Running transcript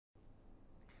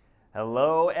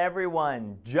Hello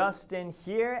everyone, Justin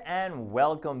here and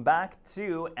welcome back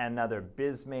to another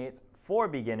Bizmates for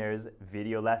Beginners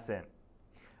video lesson.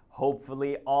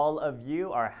 Hopefully all of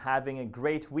you are having a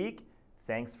great week.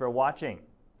 Thanks for watching.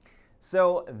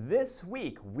 So this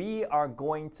week we are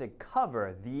going to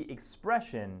cover the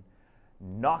expression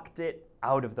knocked it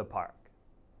out of the park.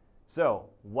 So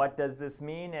what does this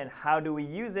mean and how do we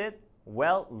use it?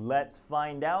 Well, let's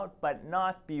find out, but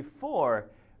not before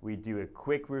we do a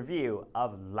quick review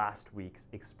of last week's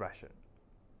expression.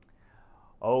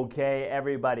 Okay,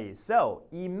 everybody, so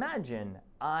imagine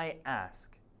I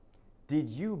ask, did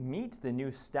you meet the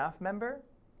new staff member?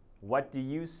 What do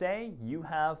you say? You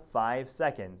have 5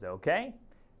 seconds, okay?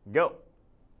 Go.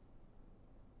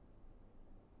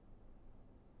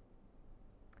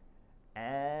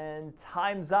 And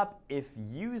time's up. If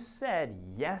you said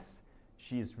yes,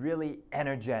 she's really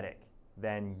energetic,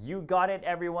 then you got it,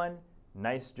 everyone.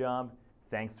 Nice job.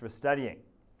 Thanks for studying.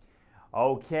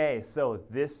 Okay, so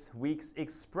this week's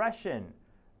expression,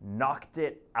 knocked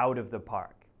it out of the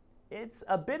park. It's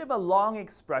a bit of a long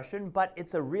expression, but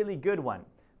it's a really good one.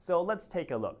 So let's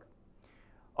take a look.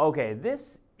 Okay,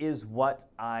 this is what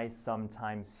I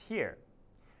sometimes hear.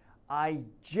 I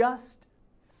just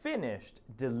finished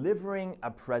delivering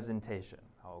a presentation,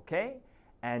 okay?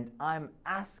 And I'm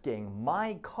asking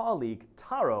my colleague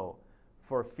Taro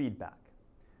for feedback.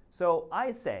 So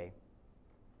I say,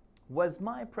 was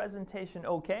my presentation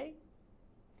okay?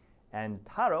 And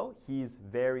Taro, he's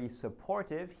very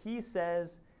supportive. He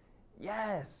says,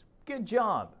 yes, good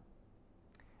job.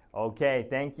 Okay,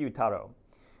 thank you, Taro.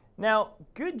 Now,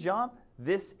 good job,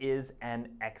 this is an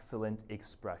excellent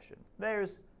expression.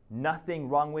 There's nothing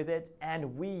wrong with it,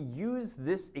 and we use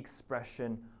this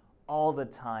expression all the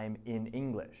time in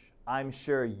English. I'm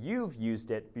sure you've used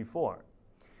it before.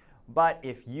 But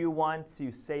if you want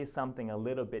to say something a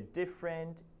little bit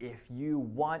different, if you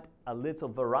want a little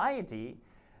variety,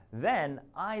 then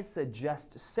I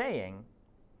suggest saying,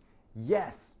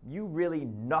 yes, you really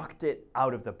knocked it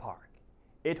out of the park.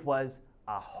 It was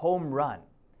a home run.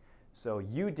 So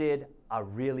you did a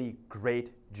really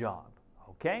great job,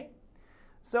 okay?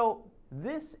 So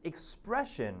this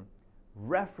expression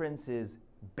references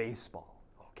baseball,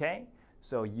 okay?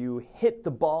 So you hit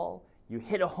the ball, you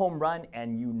hit a home run,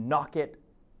 and you knock it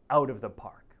out of the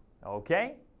park,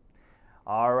 okay?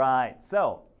 All right,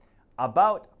 so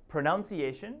about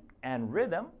pronunciation and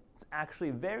rhythm, it's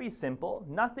actually very simple,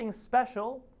 nothing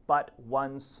special, but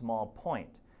one small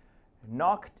point.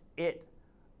 Knocked it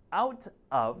out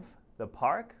of the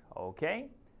park, okay?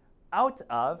 Out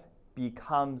of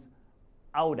becomes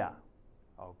outa,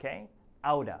 okay?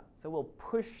 Outa. So we'll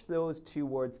push those two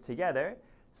words together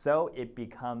so it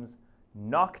becomes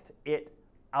knocked it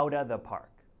out of the park.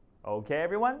 Okay,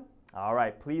 everyone? All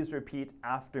right, please repeat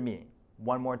after me.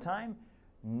 One more time.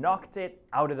 Knocked it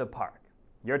out of the park.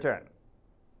 Your turn.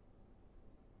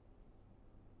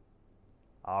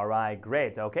 All right,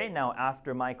 great. Okay, now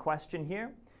after my question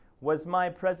here, was my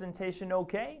presentation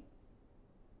okay?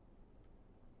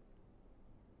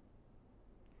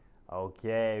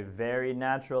 Okay, very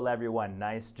natural, everyone.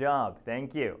 Nice job.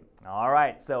 Thank you. All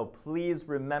right, so please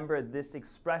remember this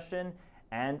expression,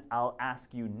 and I'll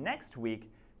ask you next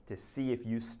week to see if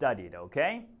you studied,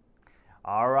 okay?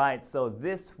 All right, so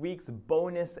this week's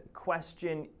bonus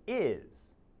question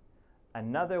is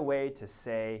another way to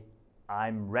say,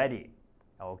 I'm ready,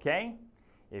 okay?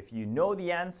 If you know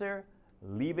the answer,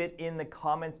 leave it in the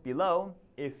comments below.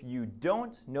 If you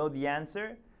don't know the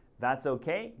answer, that's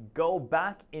okay. Go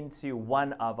back into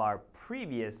one of our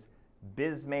previous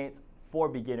Bizmates for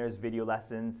Beginners video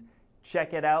lessons,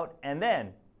 check it out, and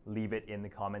then leave it in the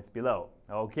comments below.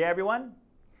 Okay, everyone?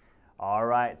 All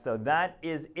right, so that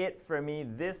is it for me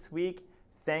this week.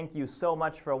 Thank you so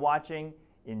much for watching.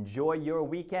 Enjoy your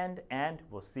weekend, and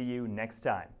we'll see you next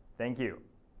time. Thank you.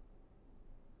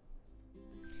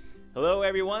 Hello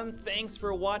everyone, thanks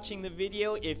for watching the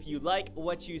video. If you like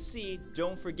what you see,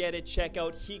 don't forget to check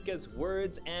out Hika's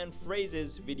Words and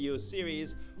Phrases video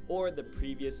series or the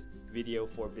previous video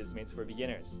for Bizmates for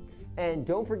Beginners. And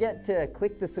don't forget to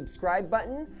click the subscribe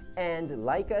button and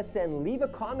like us and leave a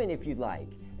comment if you'd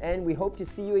like. And we hope to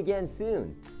see you again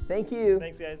soon. Thank you.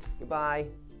 Thanks, guys. Goodbye.